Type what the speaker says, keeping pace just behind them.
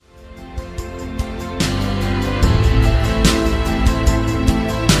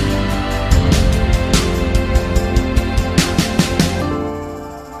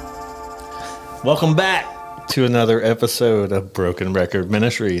Welcome back to another episode of Broken Record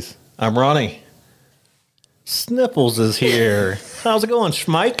Ministries. I'm Ronnie. Sniffles is here. How's it going,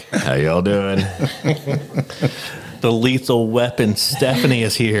 Schmike? How y'all doing? The lethal weapon, Stephanie,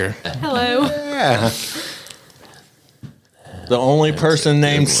 is here. Hello. Yeah. The only person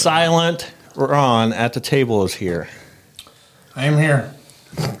named Silent Ron at the table is here. I am here.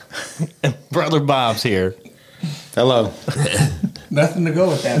 And Brother Bob's here. Hello. Nothing to go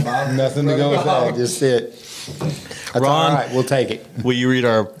with that, Bob. Nothing to go with that. Just sit. That's Ron, all right. We'll take it. Will you read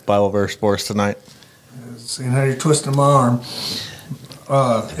our Bible verse for us tonight? Seeing how you're twisting my arm.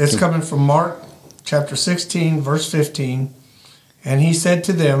 It's coming from Mark chapter 16, verse 15. And he said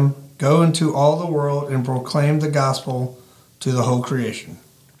to them, "Go into all the world and proclaim the gospel to the whole creation."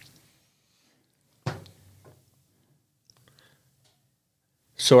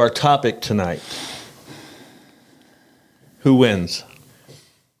 So our topic tonight, who wins?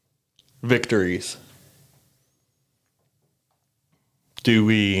 Victories. Do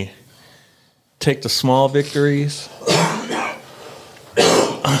we take the small victories?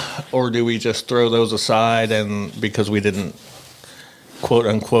 Or do we just throw those aside and because we didn't quote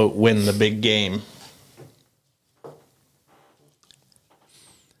unquote win the big game?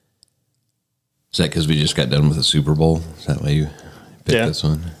 Is that because we just got done with the Super Bowl? Is that why you picked this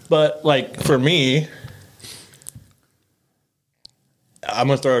one? But like for me, I'm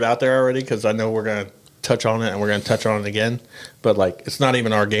going to throw it out there already because I know we're going to touch on it and we're going to touch on it again. But like it's not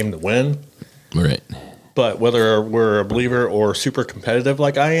even our game to win. Right. But whether we're a believer or super competitive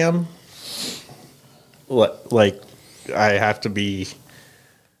like I am, like I have to be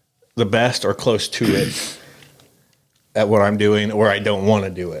the best or close to it at what I'm doing, or I don't want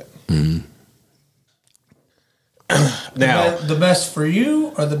to do it. Mm-hmm. Now, The best for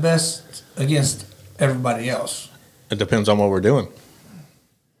you or the best against everybody else? it depends on what we're doing.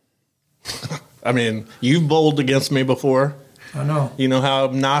 I mean, you've bowled against me before. I know. You know how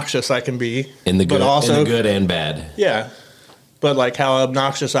obnoxious I can be. In the good, but also, in the good and bad. Yeah. But like how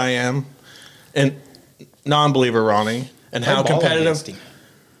obnoxious I am and non-believer Ronnie and how Play ball competitive. against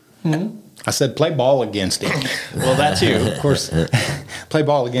him. I said play ball against him. Well, that's you. Of course, play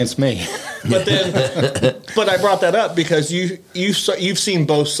ball against me. But then, but I brought that up because you've seen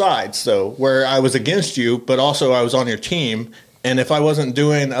both sides, though, where I was against you, but also I was on your team. And if I wasn't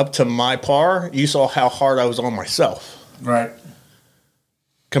doing up to my par, you saw how hard I was on myself. Right.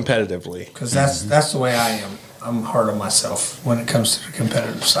 Competitively. Because that's the way I am. I'm hard on myself when it comes to the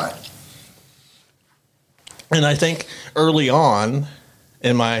competitive side. And I think early on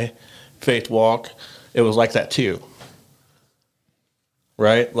in my faith walk, it was like that too.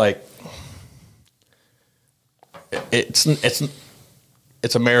 Right? Like it's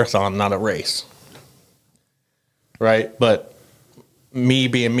a marathon, not a race. Right? But me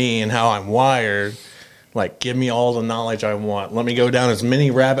being me and how I'm wired, like give me all the knowledge I want. Let me go down as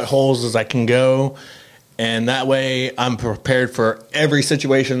many rabbit holes as I can go. And that way I'm prepared for every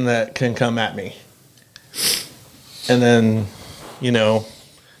situation that can come at me. And then, you know,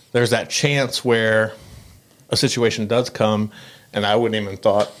 there's that chance where a situation does come and I wouldn't even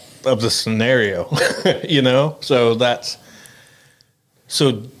thought of the scenario, you know? So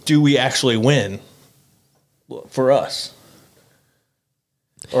do we actually win for us?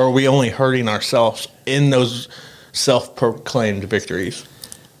 Or are we only hurting ourselves in those self-proclaimed victories?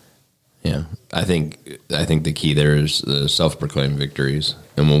 Yeah. I think the key there is the self-proclaimed victories.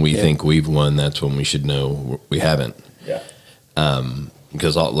 And when we think we've won, that's when we should know we haven't. Yeah.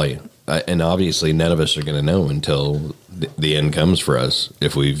 Because and obviously none of us are going to know until the end comes for us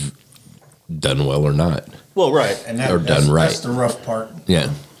if we've done well or not. Well, right. And Or done right. That's the rough part.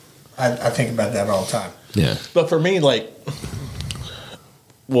 Yeah. I think about that all the time. Yeah. But for me, like,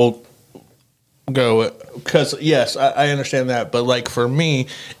 we'll go, because, yes, I understand that. But, like, for me,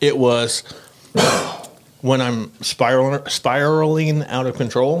 it was when I'm spiraling out of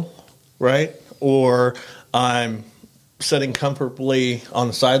control, right? Or I'm sitting comfortably on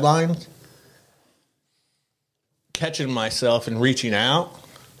the sidelines, catching myself and reaching out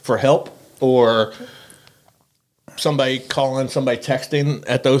for help, or somebody calling, somebody texting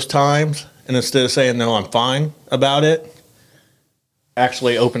at those times, and instead of saying, no, I'm fine about it,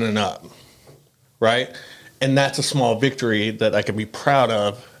 actually opening up, right? And that's a small victory that I can be proud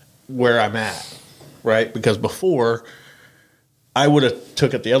of where I'm at, right? Because before, I would have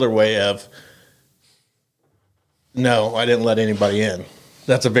took it the other way of, no, I didn't let anybody in.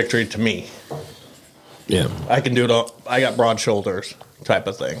 That's a victory to me. Yeah. I can do it all. I got broad shoulders type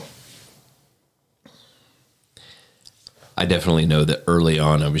of thing. I definitely know that early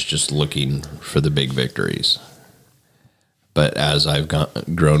on I was just looking for the big victories. But as I've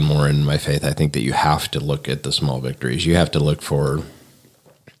grown more in my faith, I think that you have to look at the small victories. You have to look for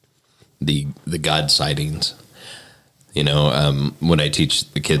the God sightings. You know, when I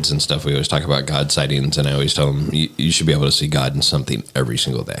teach the kids and stuff, we always talk about God sightings, and I always tell them you should be able to see God in something every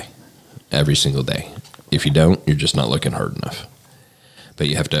single day. Every single day. If you don't, you're just not looking hard enough. But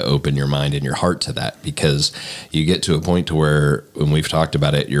you have to open your mind and your heart to that, because you get to a point to where, when we've talked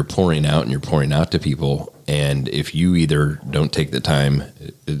about it, you're pouring out and you're pouring out to people. And if you either don't take the time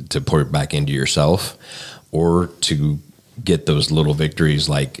to pour it back into yourself, or to get those little victories,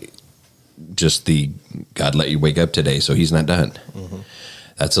 like just the God let you wake up today, so he's not done. Mm-hmm.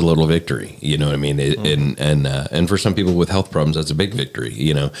 That's a little victory, you know what I mean? And for some people with health problems, that's a big victory,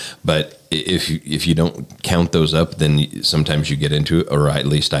 you know. But if you don't count those up, then sometimes you get into, or at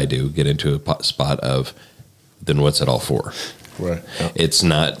least I do, get into a spot of, then what's it all for? Right. Yeah. It's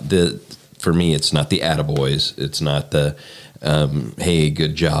not for me, it's not the attaboys. It's not the, hey,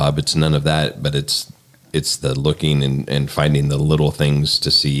 good job. It's none of that, but it's the looking and finding the little things to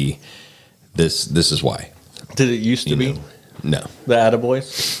see. This is why. Did it used to be? No. The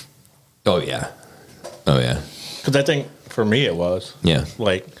attaboys? Oh, yeah. Oh, yeah. Because I think for me it was. Yeah.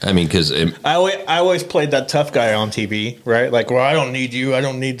 Like, I mean, because I always played that tough guy on TV, right? Like, well, I don't need you. I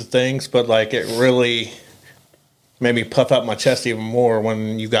don't need the things. But, like, it really made me puff out my chest even more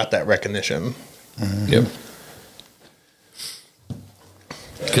when you got that recognition. Mm-hmm. Yep.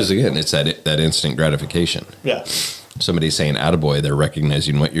 Because, again, it's that instant gratification. Yeah. Somebody saying attaboy, they're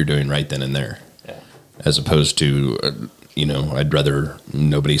recognizing what you're doing right then and there. Yeah. As opposed to, I'd rather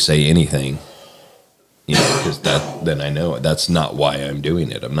nobody say anything, because then I know that's not why I'm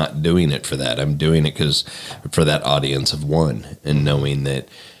doing it. I'm not doing it for that. I'm doing it because for that audience of one, and knowing that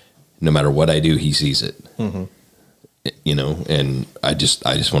no matter what I do, he sees it. Mm-hmm. And I just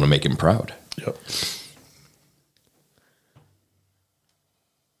want to make him proud. Yep.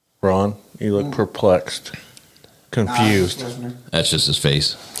 Ron, you look perplexed, confused. That's just his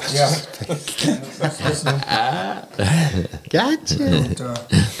face. Yeah. Gotcha.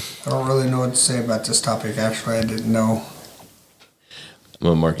 I don't really know what to say about this topic. Actually, I didn't know. I'm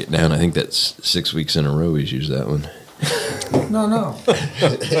going to mark it down. I think that's 6 weeks in a row he's used that one. No.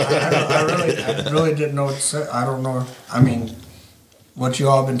 I really didn't know what to say. I don't know. I mean, what you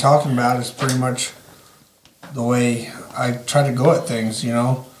all have been talking about is pretty much the way I try to go at things,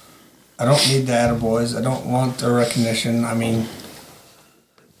 I don't need the attaboys. I don't want the recognition. I mean,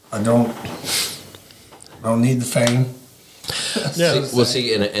 I don't need the fame. Yeah.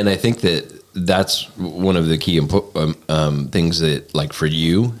 See, and I think that's one of the key things that, like, for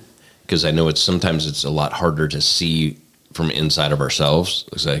you, because I know sometimes it's a lot harder to see from inside of ourselves.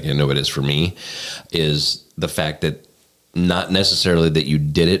 Looks like I know it is for me, is the fact that not necessarily that you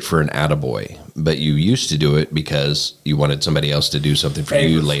did it for an attaboy, but you used to do it because you wanted somebody else to do something for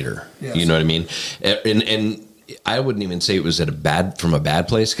you later. Yes. You know what I mean? And I wouldn't even say it was from a bad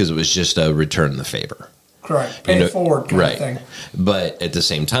place, because it was just a return the favor. Correct. Pay it forward kind of thing. But at the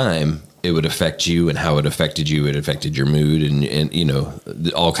same time, it would affect you, and how it affected you. It affected your mood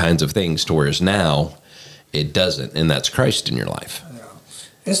and all kinds of things, to whereas now it doesn't. And that's Christ in your life. Yeah.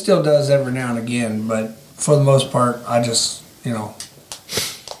 It still does every now and again, but for the most part, I just,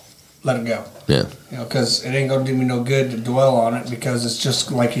 let it go. Yeah. Because it ain't going to do me no good to dwell on it, because it's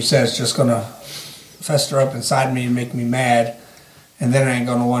just, like you said, it's just going to fester up inside me and make me mad. And then I ain't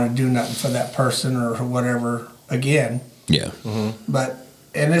going to want to do nothing for that person or whatever again. Yeah. Mm-hmm.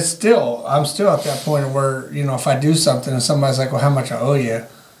 And I'm still at that point where, if I do something and somebody's like, well, how much I owe you?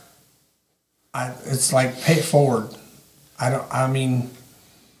 It's like, pay it forward.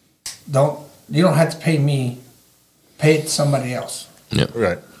 You don't have to pay me, pay it to somebody else. Yeah.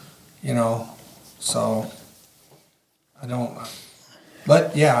 Right. So I don't,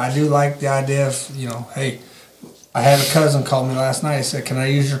 but yeah, I do like the idea of, hey, I had a cousin call me last night. He said, can I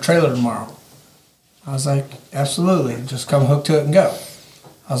use your trailer tomorrow? I was like, absolutely. Just come hook to it and go.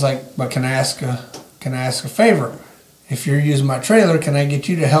 I was like, but can I ask a favor? If you're using my trailer, can I get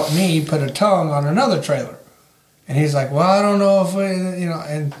you to help me put a tongue on another trailer? And he's like, well, I don't know if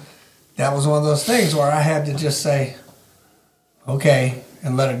and that was one of those things where I had to just say, okay,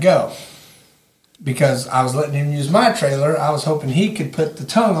 and let it go. Because I was letting him use my trailer, I was hoping he could put the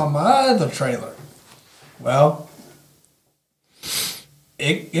tongue on my other trailer. Well,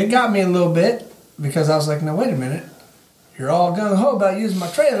 it got me a little bit, because I was like, no, wait a minute. You're all gung-ho about using my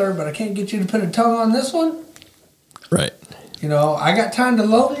trailer, but I can't get you to put a tongue on this one? Right. I got time to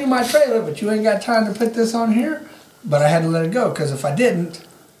loan you my trailer, but you ain't got time to put this on here? But I had to let it go, because if I didn't,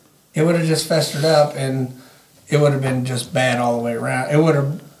 it would have just festered up, and it would have been just bad all the way around. It would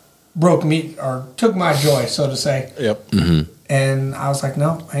have broke me or took my joy, so to say. Yep. And I was like,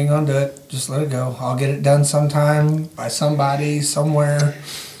 no, I ain't gonna do it. Just let it go. I'll get it done sometime by somebody somewhere.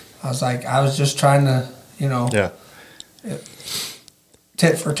 I was like, I was just trying to, Yeah.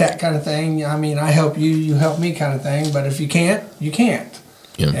 tit for tat kind of thing. I mean, I help you, you help me kind of thing. But if you can't, you can't.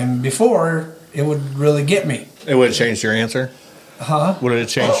 Yeah. And before, it would really get me. It would have changed your answer? Huh? Would it have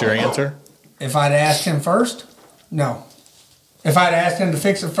changed your answer? If I'd asked him first, no. If I'd asked him to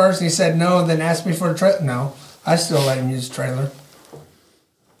fix it first and he said no and then asked me for a trailer, no. I still let him use the trailer.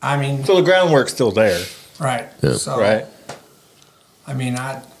 I mean, So the groundwork's still there, right. Yeah. So, right? I mean,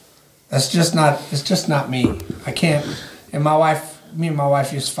 it's just not me. I can't. And me and my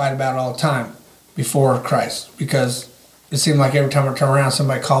wife used to fight about it all the time before Christ because it seemed like every time I turned around,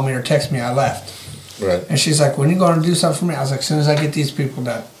 somebody called me or texted me, I left. Right. And she's like, when are you going to do something for me? I was like, as soon as I get these people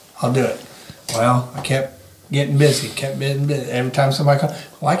done, I'll do it. Well, I kept getting busy. Every time somebody called,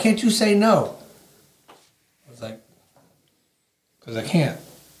 why can't you say no? I was like, because I can't.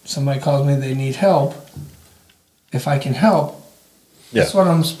 Somebody calls me, they need help. If I can help, Yeah. that's what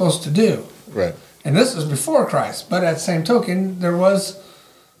I'm supposed to do. Right. And this was before Christ. But at the same token, there was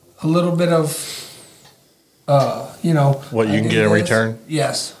a little bit of, What you I can do get in this. return?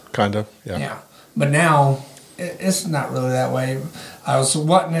 Yes. Kind of. Yeah. Yeah. But now, it's not really that way. I was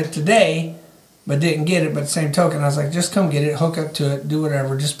wanting it today, but didn't get it. But at the same token, I was like, just come get it, hook up to it, do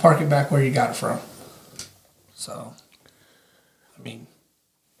whatever. Just park it back where you got it from. So, I mean.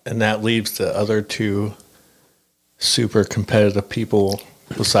 And that leaves the other two super competitive people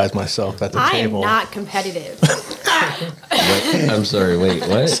besides myself at the I am table. not competitive. I'm sorry. Wait,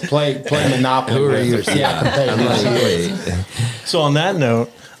 what? Play Monopoly. Who are with you? her. Yeah. I'm like, wait. So on that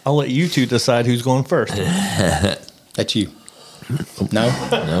note, I'll let you two decide who's going first. That's you. No?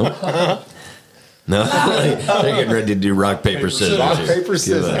 No. No, they're getting ready to do rock, paper, scissors. Rock, here. paper,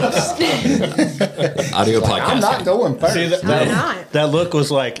 scissors. Audio podcast. I'm not going first. See, I'm not. that look was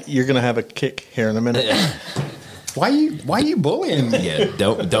like, you're going to have a kick here in a minute. Why you bullying me? Yeah,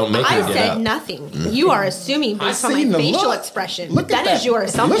 don't make I her get said up. nothing. You are assuming based on my seen the facial look. expression. Look at That is your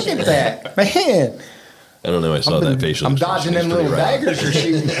assumption. Look at that. Man. I don't know. I saw that facial. I'm expression. dodging them It's pretty little right. daggers you're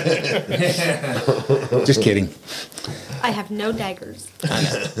shooting. Just kidding. I have no daggers.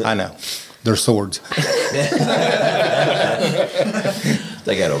 I know. They're swords.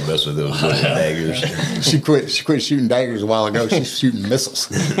 Like I don't mess with those little daggers. She quit shooting daggers a while ago. She's shooting missiles.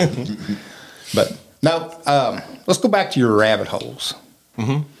 But no, let's go back to your rabbit holes.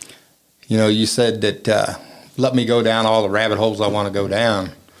 Mm-hmm. You said that let me go down all the rabbit holes I want to go down.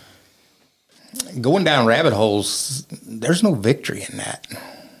 Going down rabbit holes, there's no victory in that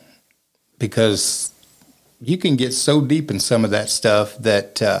because you can get so deep in some of that stuff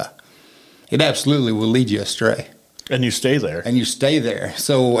that it absolutely will lead you astray. And you stay there. And you stay there.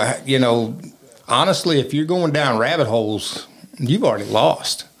 So, honestly, if you're going down rabbit holes, you've already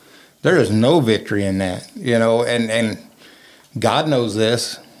lost. There is no victory in that, and God knows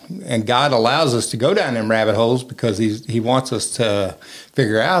this. And God allows us to go down them rabbit holes because He wants us to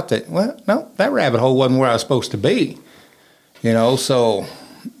figure out that, well, no, that rabbit hole wasn't where I was supposed to be. So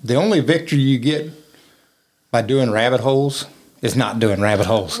the only victory you get by doing rabbit holes is not doing rabbit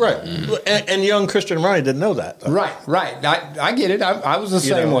holes. Right. And young Christian Ronnie didn't know that. Though. Right. I get it. I was the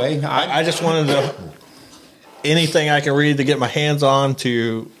same way. I just wanted to, anything I can read to get my hands on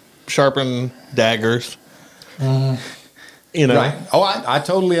to sharpen daggers. Right. Oh, I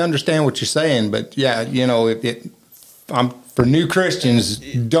totally understand what you're saying, but yeah, for new Christians,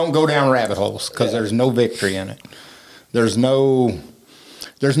 don't go down rabbit holes because there's no victory in it. There's no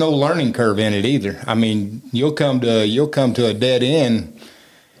learning curve in it either. I mean, you'll come to a dead end,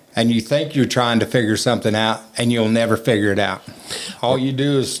 and you think you're trying to figure something out, and you'll never figure it out. All you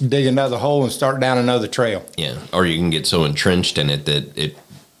do is dig another hole and start down another trail. Yeah, or you can get so entrenched in it that it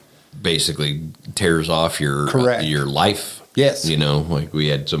basically tears off your life. Yes. Like we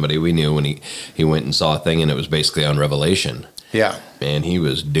had somebody we knew when he went and saw a thing and it was basically on Revelation. Yeah. Man, he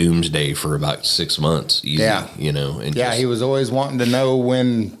was doomsday for about 6 months. Easy, Yeah. And Yeah, he was always wanting to know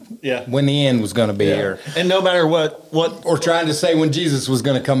when the end was going to be, And no matter what or trying to say when Jesus was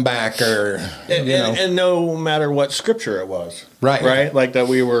going to come back, or and no matter what scripture it was, right, like that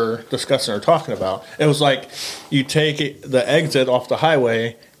we were discussing or talking about, it was like you take the exit off the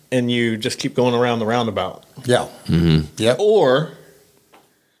highway and you just keep going around the roundabout. Yeah. Mm-hmm. Yep. Or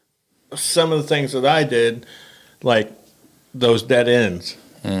some of the things that I did, like those dead ends,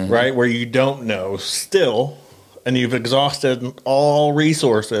 right, where you don't know still, and you've exhausted all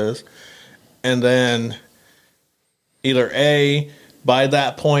resources, and then either A, by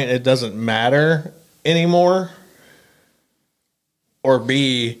that point it doesn't matter anymore, or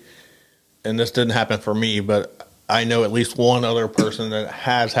B, and this didn't happen for me, but I know at least one other person that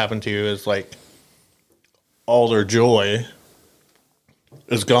has happened to, is like all their joy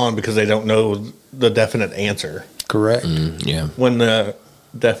is gone because they don't know the definite answer. Correct. Yeah. When the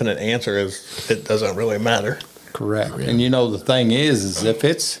definite answer is, it doesn't really matter. Correct. Yeah. And the thing is if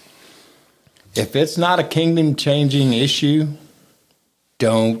it's not a kingdom changing issue,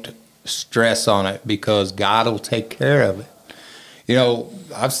 don't stress on it, because God will take care of it.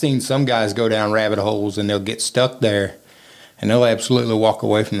 I've seen some guys go down rabbit holes and they'll get stuck there and they'll absolutely walk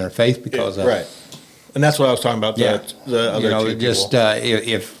away from their faith because of it. And that's what I was talking about. The other two just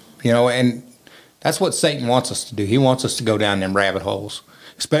people. and that's what Satan wants us to do. He wants us to go down them rabbit holes,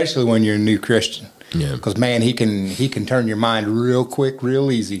 especially when you're a new Christian. Yeah. Because man, he can turn your mind real quick,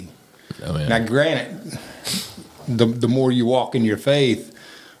 real easy. Oh, yeah. Now, granted, the more you walk in your faith,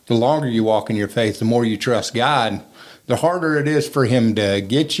 the longer you walk in your faith, the more you trust God, the harder it is for him to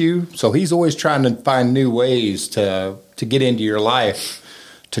get you. So he's always trying to find new ways to get into your life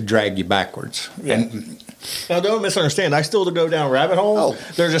to drag you backwards. Yeah. And, Now, don't misunderstand. I still go down rabbit holes.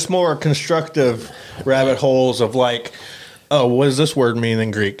 They're just more constructive rabbit holes of like, oh, what does this word mean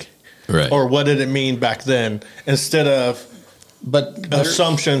in Greek? Right. Or what did it mean back then? Instead of but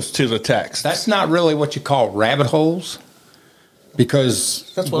assumptions to the text. that's not really what you call rabbit holes,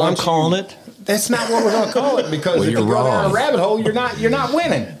 because That's what I'm calling it. That's not what we're going to call it, because Well, if you you're go down a wrong. rabbit hole, you're not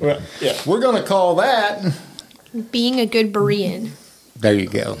winning. Yeah. We're going to call that. Being a good Berean. There you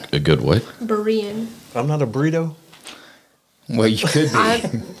go. A good what? Berean. I'm not a burrito. Well, you could be. I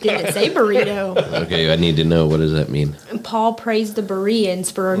didn't say burrito. Okay, I need to know, what does that mean? And Paul praised the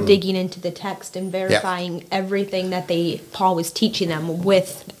Bereans for digging into the text and verifying everything that Paul was teaching them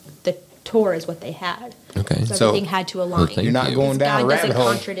with the Torah is what they had. Okay. So So- everything had to align. thank You're not you. going down God a rabbit doesn't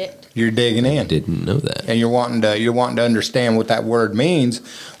hole. contradict. You're digging in. Didn't know that. And you're wanting to understand what that word means,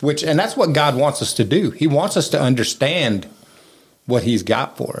 and that's what God wants us to do. He wants us to understand what he's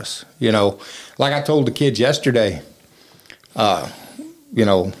got for us. Like I told the kids yesterday,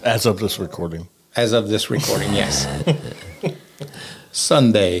 As of this recording. as of this recording, yes.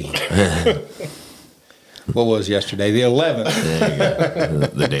 Sunday. What was yesterday? The 11th. There you go.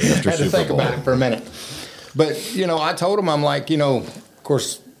 The day after Had to Super think Bowl. about it for a minute. But, I told them, I'm like, of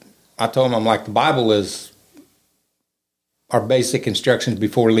course, I told them, I'm like, the Bible is our basic instructions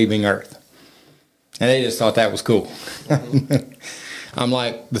before leaving Earth. And they just thought that was cool. I'm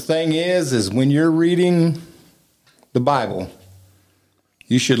like, the thing is when you're reading the Bible,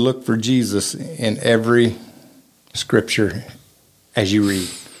 you should look for Jesus in every scripture as you read.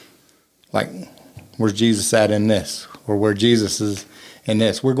 Like, where's Jesus at in this? Or where Jesus is in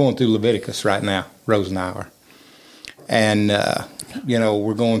this? We're going through Leviticus right now, Rose and I are. And,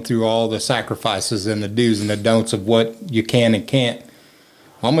 we're going through all the sacrifices and the do's and the don'ts of what you can and can't.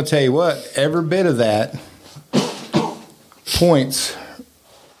 I'm going to tell you what, every bit of that points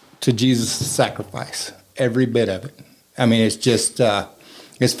to Jesus' sacrifice. Every bit of it. I mean, it's just,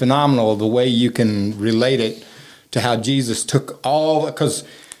 it's phenomenal the way you can relate it to how Jesus took all, because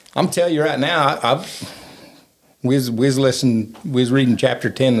I'm telling you right now, we was reading chapter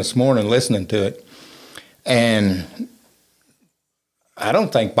 10 this morning, listening to it, and I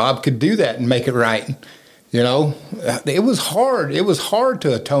don't think Bob could do that and make it right. It was hard. It was hard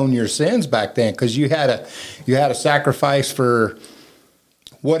to atone your sins back then, because you had a sacrifice for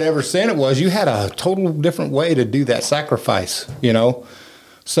whatever sin it was. You had a total different way to do that sacrifice.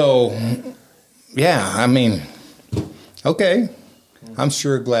 So yeah, I mean, okay. I'm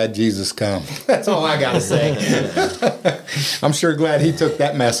sure glad Jesus come. That's all I got to say. I'm sure glad he took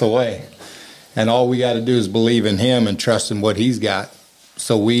that mess away. And all we got to do is believe in him and trust in what he's got.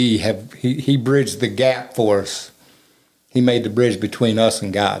 So he bridged the gap for us. He made the bridge between us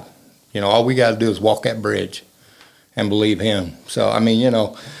and God. All we got to do is walk that bridge and believe him. So, I mean,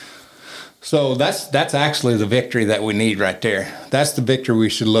 so that's actually the victory that we need right there. That's the victory we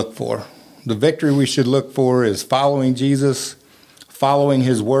should look for. The victory we should look for is following Jesus, following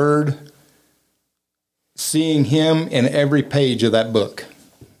his word, seeing him in every page of that book.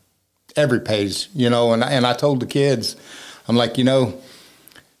 Every page, and I told the kids, I'm like,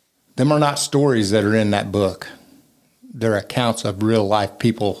 them are not stories that are in that book. They're accounts of real life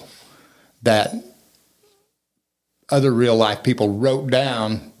people that other real life people wrote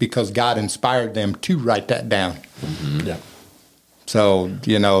down because God inspired them to write that down. Mm-hmm. Yeah. So,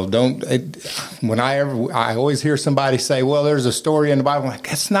 I always hear somebody say, well, there's a story in the Bible. I'm like,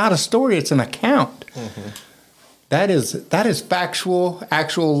 that's not a story, it's an account. Mm-hmm. That is factual,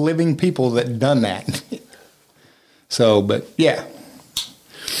 actual living people that done that. So, but yeah.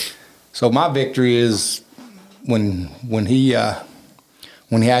 So my victory is when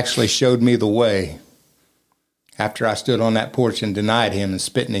when he actually showed me the way, after I stood on that porch and denied him and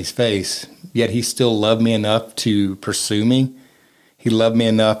spit in his face, yet he still loved me enough to pursue me. He loved me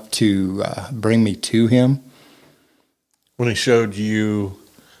enough to bring me to him. When he showed you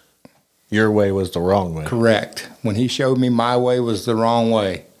your way was the wrong way. Correct. When he showed me my way was the wrong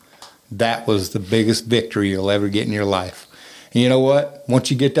way, that was the biggest victory you'll ever get in your life. And you know what? Once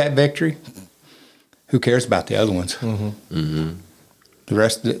you get that victory, who cares about the other ones? Mm-hmm. Mm-hmm.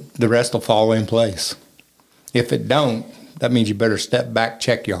 The rest will fall in place. If it don't, that means you better step back,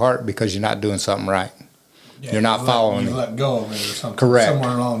 check your heart, because you're not doing something right. Yeah, you're not following you it. let go of it or something. Correct.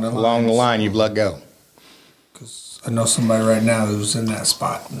 Somewhere along the line. Along the line, you've let go. Because I know somebody right now who's in that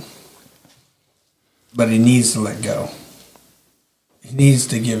spot. But he needs to let go. He needs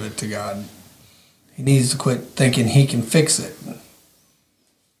to give it to God. He needs to quit thinking he can fix it.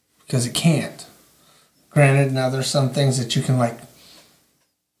 Because he can't. Granted, now there's some things that you can like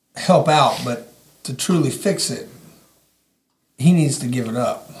help out, but to truly fix it, he needs to give it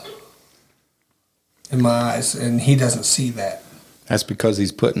up. In my eyes, and he doesn't see that. That's because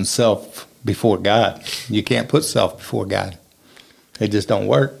he's putting self before God. You can't put self before God. It just don't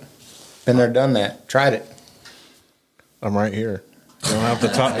work. Been there, done that. Tried it. I'm right here. You don't have to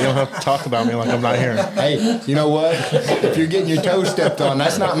talk. You don't have to talk about me like I'm not here. Hey, you know what? If you're getting your toes stepped on,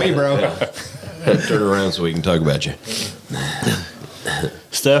 that's not me, bro. Turn around so we can talk about you.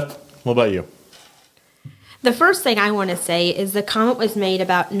 Steph, what about you? The first thing I want to say is the comment was made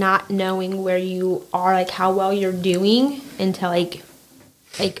about not knowing where you are, like how well you're doing until like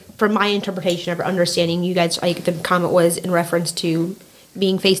from my interpretation of understanding, you guys, like the comment was in reference to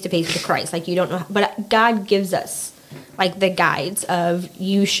being face to face with Christ. Like you don't know, but God gives us like the guides of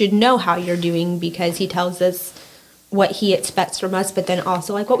you should know how you're doing because he tells us what he expects from us, but then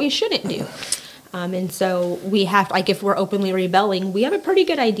also like what we shouldn't do. And so we have, like if we're openly rebelling, we have a pretty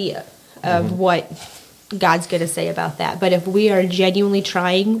good idea of what God's going to say about that. But if we are genuinely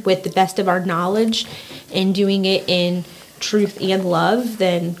trying with the best of our knowledge and doing it in truth and love,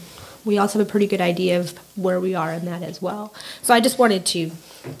 then we also have a pretty good idea of where we are in that as well. So I just wanted to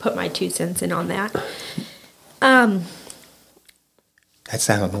put my 2 cents in on that. That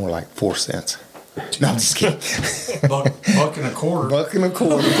sounded more like 4 cents. No, I'm just kidding. Buck and a quarter. Buck and a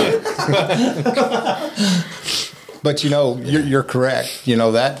quarter. But you know, you're correct. You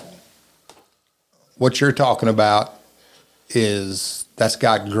know that what you're talking about that's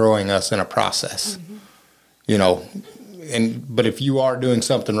God growing us in a process. Mm-hmm. You know, but if you are doing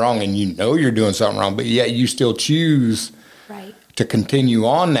something wrong and you know you're doing something wrong, but yet you still choose to continue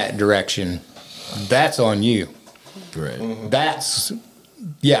on that direction, that's on you. Right. Mm-hmm.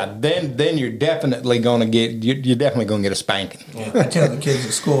 Then you're definitely going to get a spanking. Yeah, I tell the kids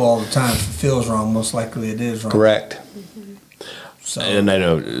at school all the time, if it feels wrong, most likely it is wrong. Correct. So. And I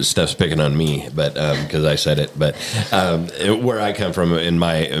know Steph's picking on me, but because I said it. But where I come from in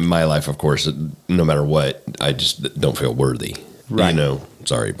my life, of course, no matter what, I just don't feel worthy. Right. You know,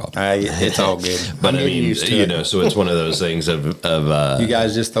 sorry, Bob. It's all good. But I mean, you know, so it's one of those things of you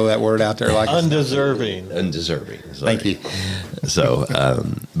guys just throw that word out there like undeserving. Sorry. Thank you. So,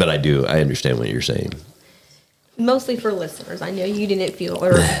 but I understand what you're saying. Mostly for listeners. I know you didn't feel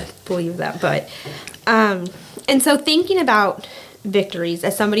or believe that, but and so thinking about victories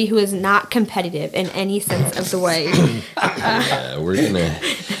as somebody who is not competitive in any sense of the way. We're gonna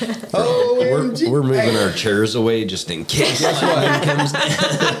we're moving our chairs away just in case one comes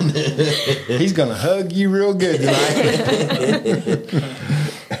down. He's gonna hug you real good tonight.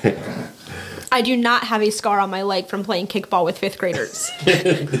 I do not have a scar on my leg from playing kickball with 5th graders.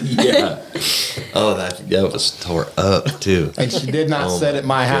 Yeah. Oh, that was tore up too. And she did not sit at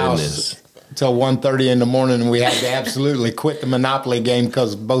my house until 1:30 in the morning, and we had to absolutely quit the Monopoly game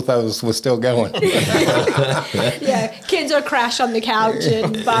because both of us was still going. Yeah, kids are crashed on the couch,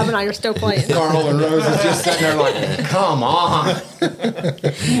 and Bob and I are still playing. Carl and Rose is just sitting there like, come on.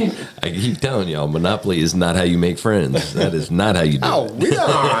 I keep telling y'all, Monopoly is not how you make friends. That is not how you do it. Oh, we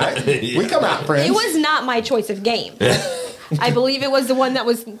done all right. Yeah. We come out friends. It was not my choice of game. I believe it was the one that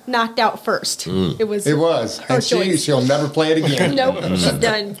was knocked out first. It was. And she'll never play it again. Nope, she's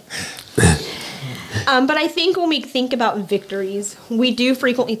done. But I think when we think about victories, we do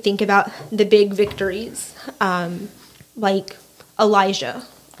frequently think about the big victories, like Elijah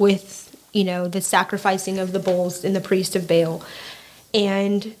with, the sacrificing of the bulls and the priest of Baal.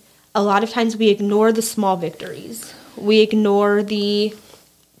 And a lot of times we ignore the small victories. We ignore the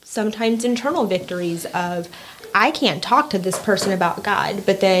sometimes internal victories of, I can't talk to this person about God,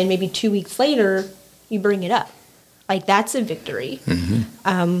 but then maybe 2 weeks later, you bring it up. Like, that's a victory.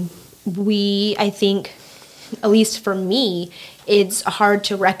 Mm-hmm. I think at least for me, it's hard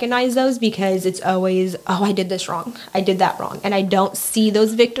to recognize those because it's always, oh, I did this wrong. I did that wrong. And I don't see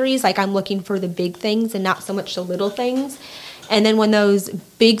those victories. Like, I'm looking for the big things and not so much the little things. And then when those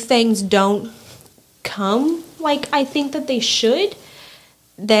big things don't come like I think that they should,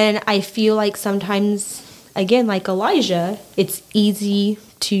 then I feel like sometimes, again, like Elijah, it's easy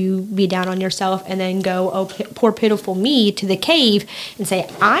to be down on yourself and then go, oh, poor pitiful me, to the cave and say,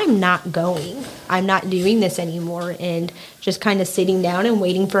 I'm not going. I'm not doing this anymore. And just kind of sitting down and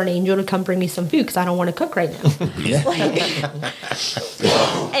waiting for an angel to come bring me some food because I don't want to cook right now.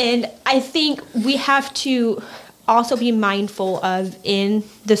 And I think we have to also be mindful of, in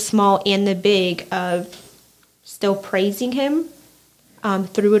the small and the big, of still praising him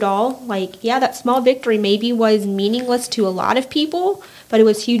through it all. Like, yeah, that small victory maybe was meaningless to a lot of people, but it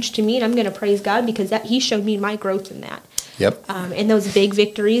was huge to me, and I'm going to praise God because that He showed me my growth in that. Yep. And those big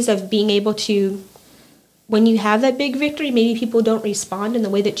victories of being able to, when you have that big victory, maybe people don't respond in the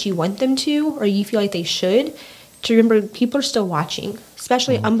way that you want them to, or you feel like they should. To remember, people are still watching,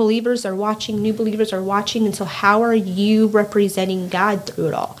 especially unbelievers are watching, new believers are watching, and so how are you representing God through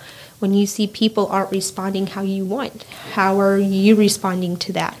it all? When you see people aren't responding how you want, how are you responding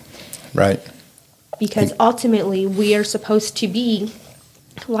to that? Right. Because ultimately, we are supposed to be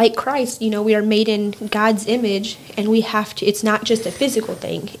like Christ. You know, we are made in God's image, and we have to, it's not just a physical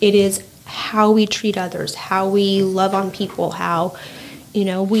thing. It is how we treat others, how we love on people, how, you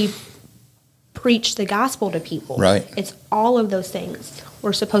know, we preach the gospel to people. Right. It's all of those things.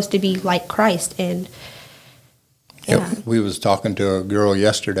 We're supposed to be like Christ. And yeah. Yep. We was talking to a girl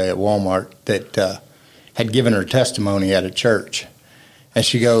yesterday at Walmart that had given her testimony at a church. And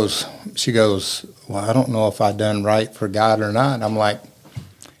she goes, well, I don't know if I done right for God or not. I'm like,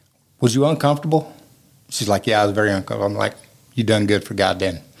 was you uncomfortable? She's like, yeah, I was very uncomfortable. I'm like, you done good for God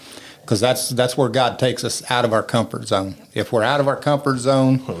then. Because that's where God takes us out of our comfort zone. If we're out of our comfort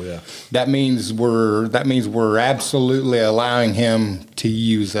zone, that means we're absolutely allowing Him to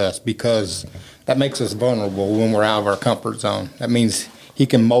use us, because that makes us vulnerable when we're out of our comfort zone. That means He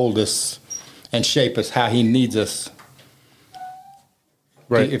can mold us and shape us how He needs us.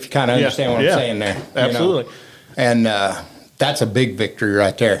 Right. If you kind of understand what I'm saying there. Absolutely. You know? And that's a big victory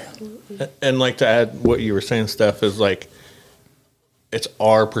right there. And like, to add what you were saying, Steph, is like, it's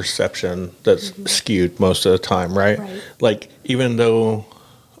our perception that's skewed most of the time, right? Like, even though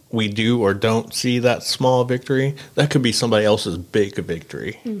we do or don't see that small victory, that could be somebody else's big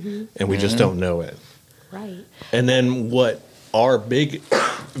victory, and we just don't know it. Right. And then what our big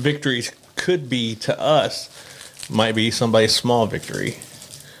victories could be to us might be somebody's small victory.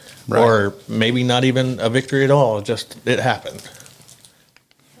 Right. Or maybe not even a victory at all, just it happened.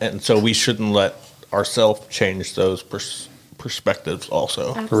 And so we shouldn't let ourselves change those perspectives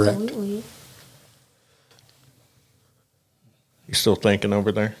also. Absolutely. You still thinking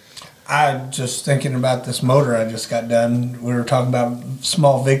over there? I'm just thinking about this motor I just got done. We were talking about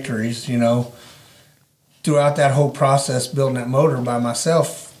small victories, you know. Throughout that whole process, building that motor by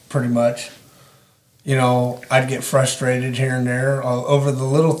myself, pretty much, you know, I'd get frustrated here and there over the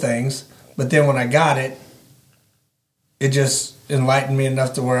little things. But then when I got it, it just enlightened me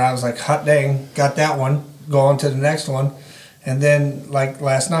enough to where I was like, hot dang, got that one, go on to the next one. And then, like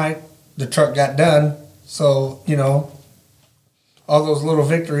last night, the truck got done. So, you know, all those little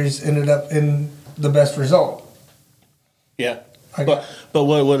victories ended up in the best result. Yeah. But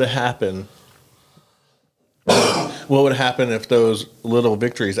what would have happened? What would happen if those little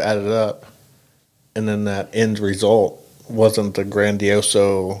victories added up, and then that end result wasn't the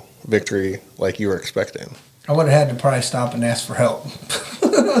grandioso victory like you were expecting? I would have had to probably stop and ask for help.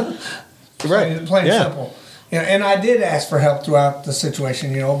 Right. Plain and simple. You know, and I did ask for help throughout the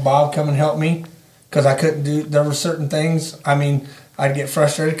situation. You know, Bob, come and help me, because I couldn't do. There were certain things. I mean, I'd get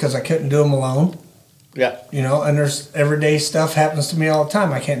frustrated because I couldn't do them alone. Yeah. You know, and there's everyday stuff happens to me all the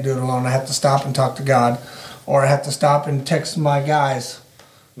time. I can't do it alone. I have to stop and talk to God, or I have to stop and text my guys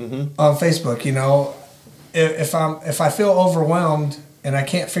on Facebook. You know, if I feel overwhelmed and I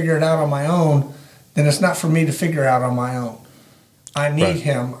can't figure it out on my own, then it's not for me to figure out on my own. I need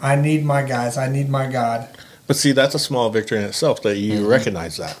Him. I need my guys. I need my God. But see, that's a small victory in itself that you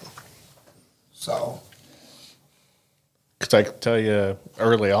recognize that. So, because I can tell you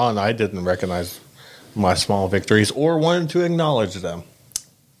early on, I didn't recognize my small victories or wanted to acknowledge them.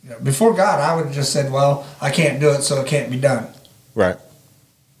 you know, before God, I would have just said, well, I can't do it, so it can't be done. Right.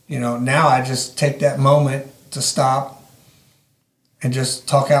 You know, now I just take that moment to stop and just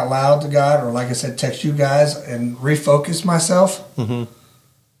talk out loud to God, or like I said, text you guys and refocus myself. And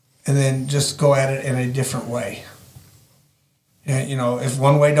then just go at it in a different way. And, you know, if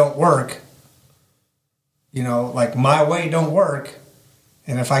one way don't work, like my way don't work,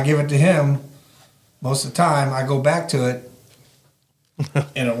 and if I give it to him, most of the time I go back to it,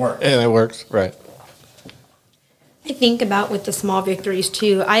 and it works. And it works, right? I think about with the small victories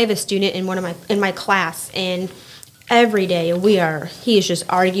too. I have a student in my class, and every day he is just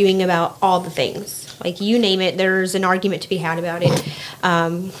arguing about all the things. Like you name it, there's an argument to be had about it.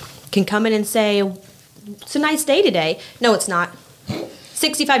 Can come in and say, "It's a nice day today." No, it's not.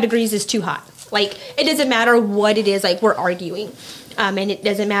 65 degrees is too hot. Like it doesn't matter what it is. Like we're arguing, and it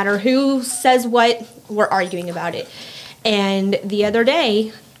doesn't matter who says what. We're arguing about it. And the other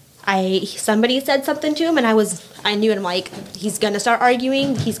day, somebody said something to him, and I knew it. I'm like, he's gonna start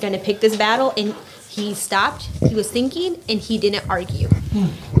arguing. He's gonna pick this battle, and he stopped. He was thinking, and he didn't argue.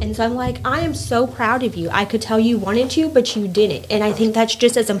 And so I'm like, I am so proud of you. I could tell you wanted to, but you didn't. And I think that's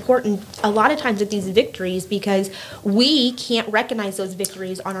just as important a lot of times with these victories, because we can't recognize those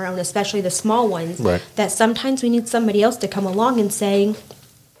victories on our own, especially the small ones. Right. That sometimes we need somebody else to come along and say,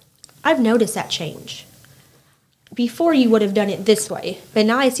 I've noticed that change. Before you would have done it this way, but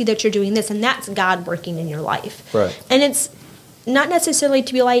now I see that you're doing this, and that's God working in your life. Right. And it's not necessarily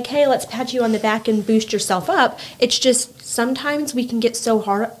to be like, hey, let's pat you on the back and boost yourself up. It's just sometimes we can get so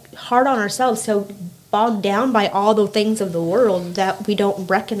hard on ourselves, so bogged down by all the things of the world that we don't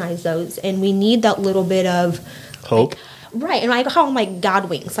recognize those, and we need that little bit of Hope. Right. And I call them like God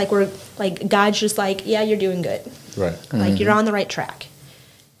winks. Like we're like God's just like, yeah, you're doing good. Right. Like you're on the right track.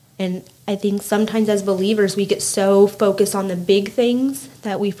 And I think sometimes as believers, we get so focused on the big things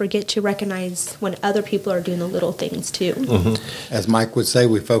that we forget to recognize when other people are doing the little things too. Mm-hmm. As Mike would say,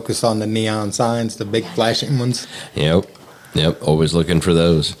 we focus on the neon signs, the big flashing ones. Yep. Always looking for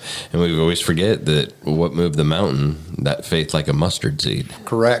those. And we always forget that what moved the mountain, that faith like a mustard seed.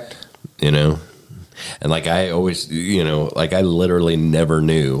 Correct. And like I always, like I literally never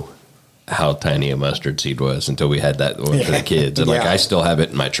knew how tiny a mustard seed was until we had that one for the kids. And like, I still have it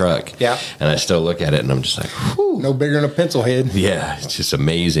in my truck. Yeah. And I still look at it and I'm just like, whew. No bigger than a pencil head. Yeah, it's just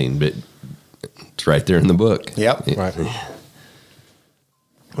amazing. But it's right there in the book. Yep. Right.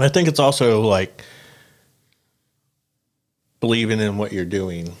 I think it's also like believing in what you're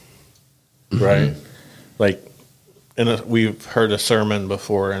doing, right? Like, we've heard a sermon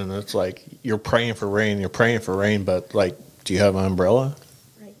before, and it's like you're praying for rain, but like, do you have an umbrella?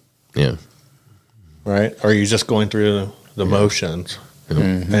 Yeah. Right? Or are you just going through the motions,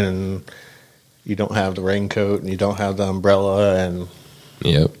 and you don't have the raincoat and you don't have the umbrella, and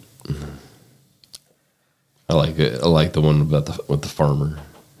Yep. I like it. I like the one with the farmer.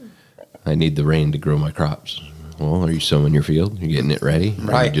 I need the rain to grow my crops. Well, are you sowing your field? You're getting it ready?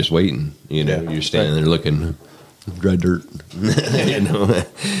 Or are you just waiting? You're standing there looking dry dirt.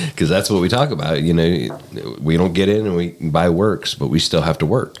 Because that's what we talk about. We don't get in and we buy works, but we still have to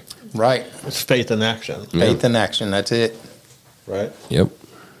work. Right. it's faith in action, Faith in action. That's it. right? Yep.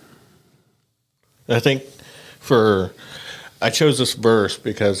 I think I chose this verse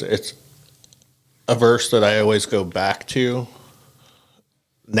because it's a verse that I always go back to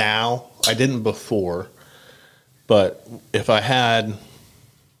now. I didn't before, but if I had,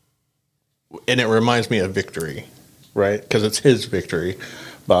 and it reminds me of victory, right? Because it's his victory.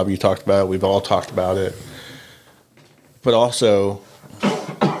 Bob, you talked about it. We've all talked about it. But also,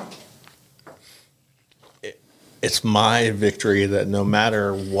 it's my victory that no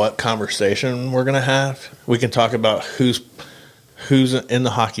matter what conversation we're going to have, we can talk about who's in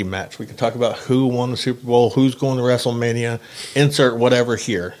the hockey match. We can talk about who won the Super Bowl, who's going to WrestleMania, insert whatever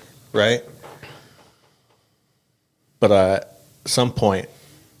here, right? But at some point,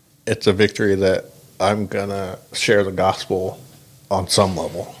 it's a victory that I'm going to share the gospel on some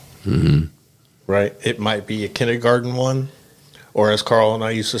level, right? It might be a kindergarten one, or as Carl and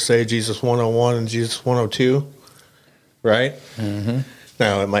I used to say, Jesus 101 and Jesus 102. Right? Mm-hmm.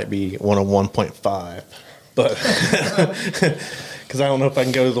 Now, it might be 101.5, but because I don't know if I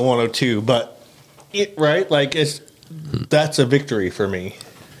can go to the 102, but right? Like, that's a victory for me.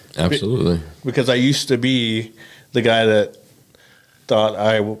 Absolutely. Because I used to be the guy that thought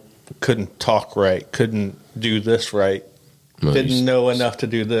I couldn't talk right, couldn't do this right, Well, didn't know enough to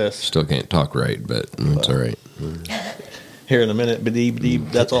do this. Still can't talk right, but it's all right. Here in a minute, ba-deep,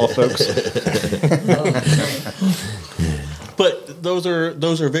 that's all, folks. But those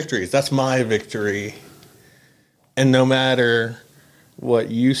are victories. That's my victory. And no matter what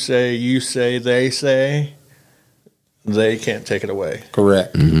you say, they say, they can't take it away.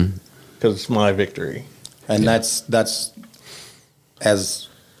 Correct. Because it's my victory. And that's as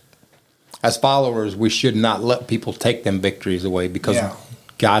followers, we should not let people take them victories away, because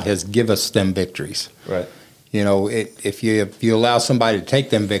God has given us them victories. Right. If you allow somebody to take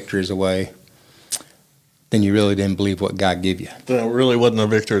them victories away, then you really didn't believe what God gave you. Then it really wasn't a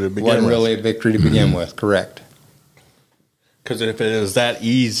victory to begin Wasn't with. really a victory to begin with, correct. Because if it is that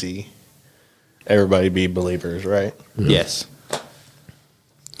easy, everybody be believers, right? Yes.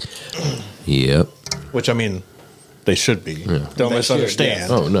 Yep. Which, I mean, they should be. Don't They misunderstand.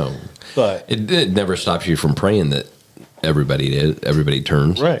 should, Oh no. But It never stops you from praying that everybody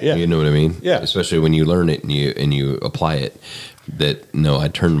turns. Right, yeah. You know what I mean? Yeah. Especially when you learn it and you apply it. That no, I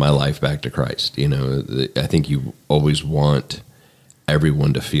turned my life back to Christ. You know, I think you always want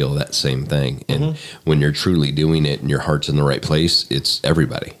everyone to feel that same thing. And when you're truly doing it and your heart's in the right place, it's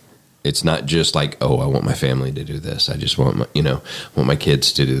everybody. It's not just like, oh, I want my family to do this. I just want want my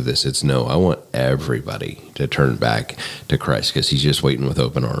kids to do this. It's no, I want everybody to turn back to Christ because he's just waiting with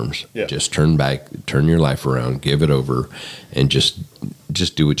open arms. Yeah. Just turn back, turn your life around, give it over, and just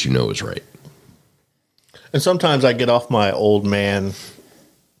do what you know is right. And sometimes I get off my old man.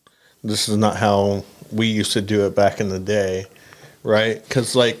 This is not how we used to do it back in the day, right?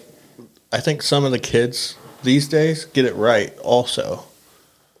 Because, like, I think some of the kids these days get it right also.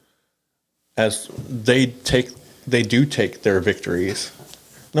 As they do take their victories,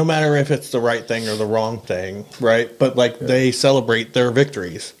 no matter if it's the right thing or the wrong thing, right? But, like, they celebrate their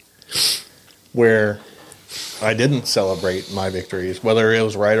victories. Where I didn't celebrate my victories, whether it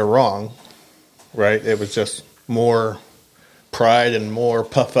was right or wrong. Right? It was just more pride and more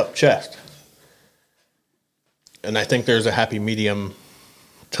puff up chest. And I think there's a happy medium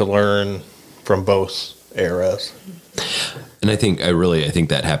to learn from both eras. And I think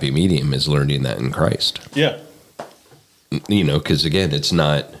that happy medium is learning that in Christ. Yeah. You know, because again, it's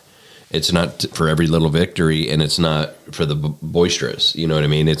not for every little victory, and it's not for the boisterous. You know what I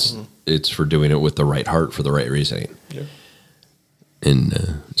mean? It's for doing it with the right heart for the right reasoning. Yeah.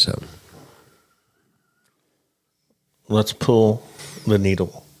 And so. Let's pull the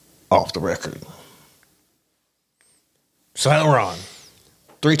needle off the record. Silent Ron.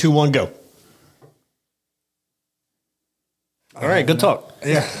 3, 2, 1, go. All right, good talk.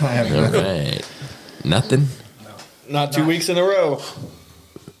 Yeah, I have All right. Nothing? Not 2 weeks in a row.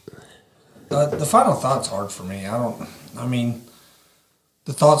 The final thought's hard for me. I mean,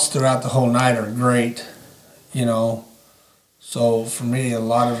 the thoughts throughout the whole night are great, you know. So for me, a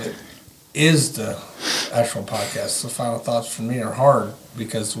lot of it is the actual podcast. The final thoughts for me are hard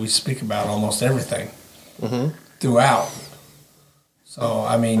because we speak about almost everything throughout. So,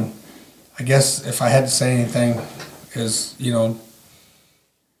 I mean, I guess if I had to say anything is, you know,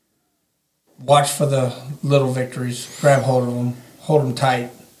 watch for the little victories, grab hold of them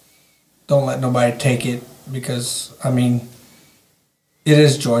tight. Don't let nobody take it because, I mean, it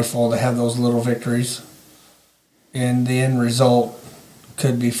is joyful to have those little victories. And the end result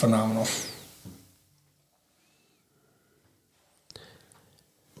could be phenomenal.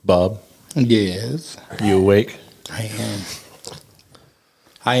 Bob, Yes. you awake? I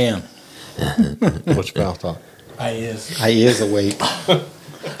am. What's your final thought? I is. I is awake.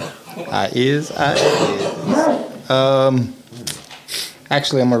 I is.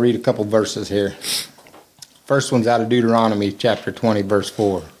 Actually, I'm going to read a couple verses here. First one's out of Deuteronomy chapter 20, verse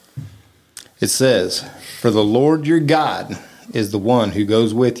 4. It says, "For the Lord your God is the one who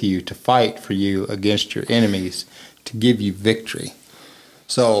goes with you to fight for you against your enemies, to give you victory."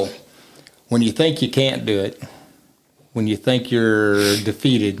 So, when you think you can't do it, when you think you're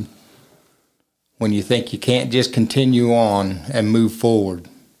defeated, when you think you can't just continue on and move forward,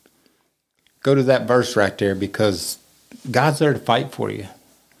 go to that verse right there because God's there to fight for you.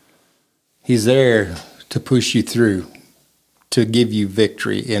 He's there to push you through, to give you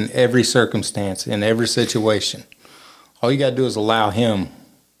victory in every circumstance, in every situation. All you got to do is allow Him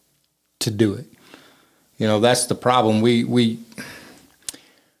to do it. You know, that's the problem. We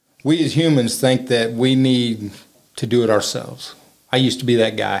as humans think that we need to do it ourselves. I used to be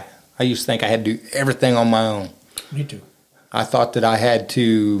that guy. I used to think I had to do everything on my own. Me too. I thought that I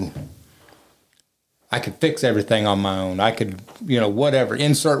could fix everything on my own. I could, whatever,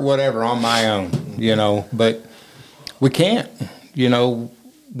 insert whatever on my own, but we can't.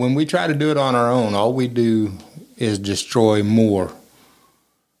 When we try to do it on our own, all we do is destroy more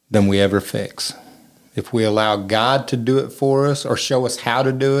than we ever fix. If we allow God to do it for us or show us how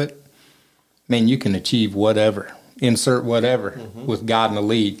to do it, man, you can achieve whatever. Insert whatever with God in the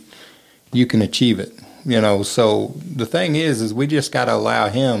lead. You can achieve it. So the thing is we just got to allow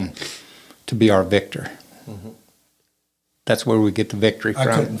Him to be our victor. That's where we get the victory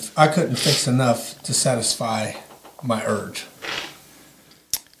from. I couldn't fix enough to satisfy my urge.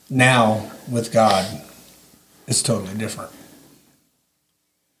 Now, with God, it's totally different.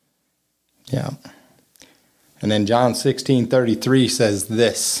 Yeah. And then John 16:33 says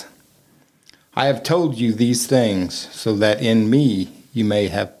this, I have told you these things so that in me you may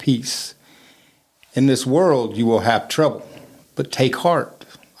have peace. In this world you will have trouble, but take heart.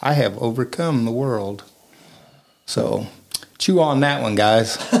 I have overcome the world. So chew on that one,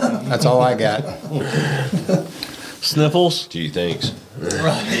 guys. That's all I got. Sniffles? Gee, thanks.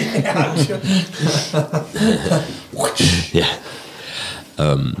 Right. Yeah.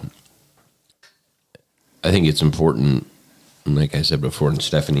 I think it's important, like I said before, and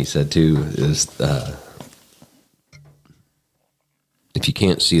Stephanie said too, is if you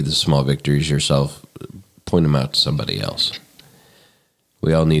can't see the small victories yourself, point them out to somebody else.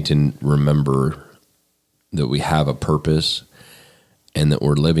 We all need to remember that we have a purpose and that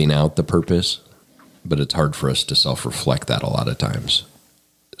we're living out the purpose, but it's hard for us to self-reflect that a lot of times.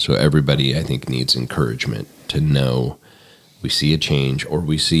 So everybody, I think, needs encouragement to know we see a change or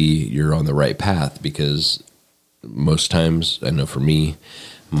we see you're on the right path, because most times, I know for me,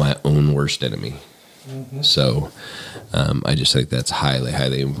 my own worst enemy. Mm-hmm. So I just think that's highly,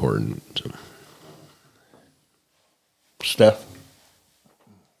 highly important. Steph?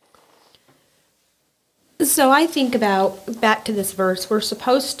 So I think about, back to this verse, we're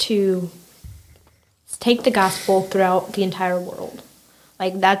supposed to take the gospel throughout the entire world.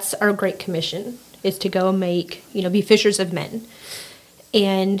 Like, that's our great commission, is to go and make, be fishers of men.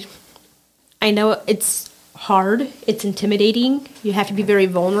 And I know it's hard, it's intimidating, you have to be very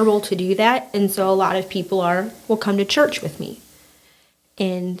vulnerable to do that, and so a lot of people will come to church with me.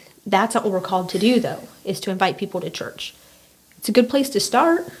 And that's not what we're called to do, though, is to invite people to church. It's a good place to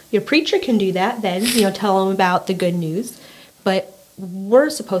start. Your preacher can do that then, tell them about the good news, but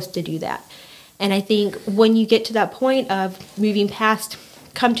we're supposed to do that. And I think when you get to that point of moving past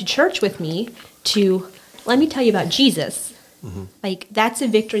come to church with me to let me tell you about Jesus, like, that's a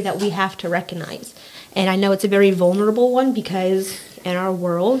victory that we have to recognize. And I know it's a very vulnerable one, because in our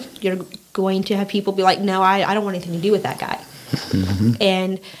world, you're going to have people be like, no, I don't want anything to do with that guy.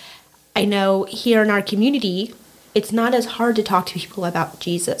 And I know here in our community, it's not as hard to talk to people about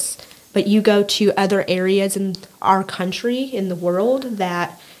Jesus. But you go to other areas in our country, in the world,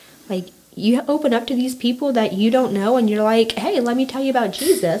 that, like, you open up to these people that you don't know, and you're like, hey, let me tell you about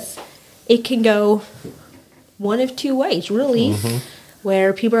Jesus. It can go one of two ways, really,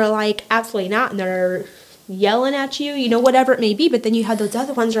 where people are like, absolutely not, and they're yelling at you, whatever it may be. But then you have those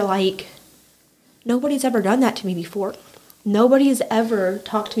other ones that are like, nobody's ever done that to me before. Nobody's ever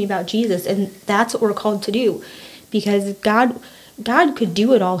talked to me about Jesus, and that's what we're called to do, because God could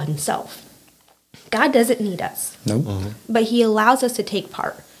do it all himself. God doesn't need us. Nope. But he allows us to take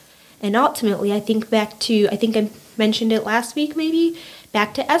part. And ultimately, I think I mentioned it last week, maybe,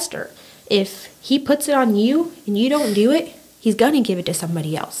 back to Esther. If he puts it on you and you don't do it, he's going to give it to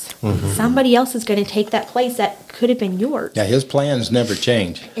somebody else. Somebody else is going to take that place that could have been yours. Yeah, his plans never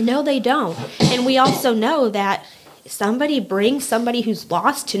change. And no, they don't. And we also know that somebody brings somebody who's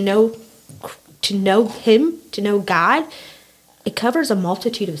lost to know him, to know God. It covers a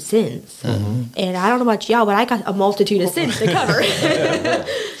multitude of sins. And I don't know about y'all, but I got a multitude of sins to cover.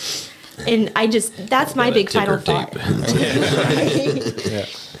 And that's my big final thought.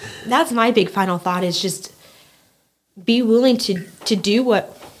 That's my big final thought, is just be willing to do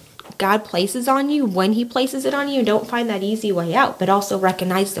what God places on you when he places it on you, and don't find that easy way out, but also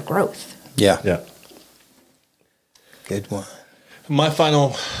recognize the growth. Yeah. Good one. My final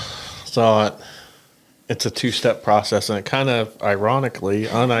thought, it's a two-step process, and it kind of unironically,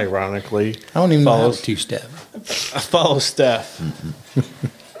 I don't even know how to two-step. follows Steph.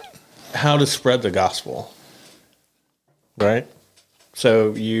 How to spread the gospel, right?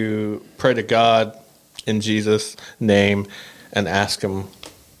 So you pray to God in Jesus' name and ask him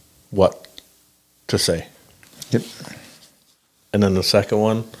what to say. Yep. And then the second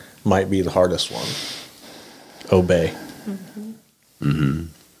one might be the hardest one. Obey.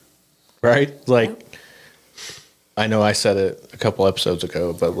 Right? Like, I know I said it a couple episodes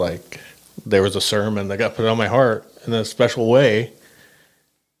ago, but like, there was a sermon that got put on my heart in a special way,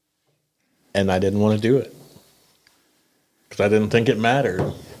 and I didn't want to do it because I didn't think it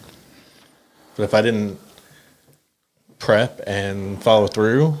mattered. But if I didn't prep and follow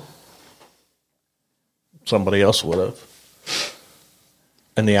through, somebody else would have.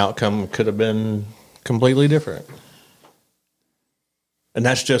 And the outcome could have been completely different. And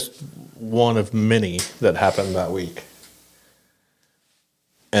that's just one of many that happened that week.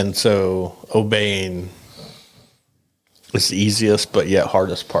 And so obeying is the easiest but yet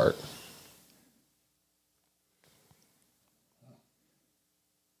hardest part.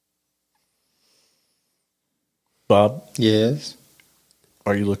 Bob? Yes.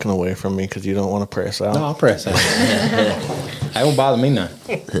 Are you looking away from me because you don't want to pray us out? No, I'll press that. That won't bother me none.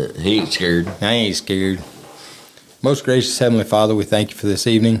 He ain't scared. I ain't scared. Most gracious Heavenly Father, we thank you for this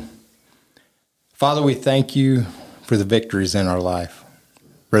evening. Father, we thank you for the victories in our life,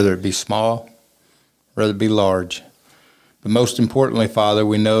 whether it be small, whether it be large. But most importantly, Father,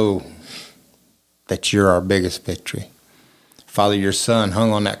 we know that you're our biggest victory. Father, your Son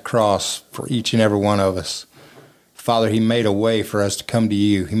hung on that cross for each and every one of us. Father, he made a way for us to come to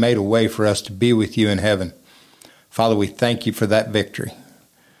you. He made a way for us to be with you in heaven. Father, we thank you for that victory.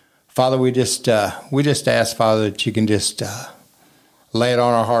 Father, we just ask, Father, that you can just lay it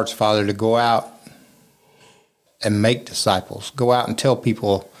on our hearts, Father, to go out and make disciples. Go out and tell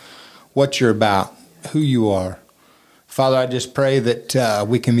people what you're about, who you are. Father, I just pray that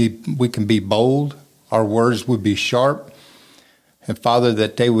we can be bold. Our words would be sharp. And Father,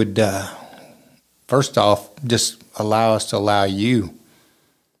 that they would, first off, just allow us to allow you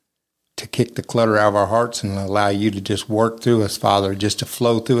to kick the clutter out of our hearts and allow you to just work through us, Father, just to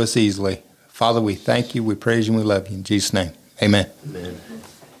flow through us easily. Father, we thank you, we praise you, and we love you. In Jesus' name, amen. Amen.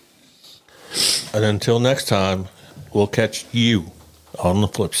 And until next time, we'll catch you on the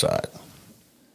flip side.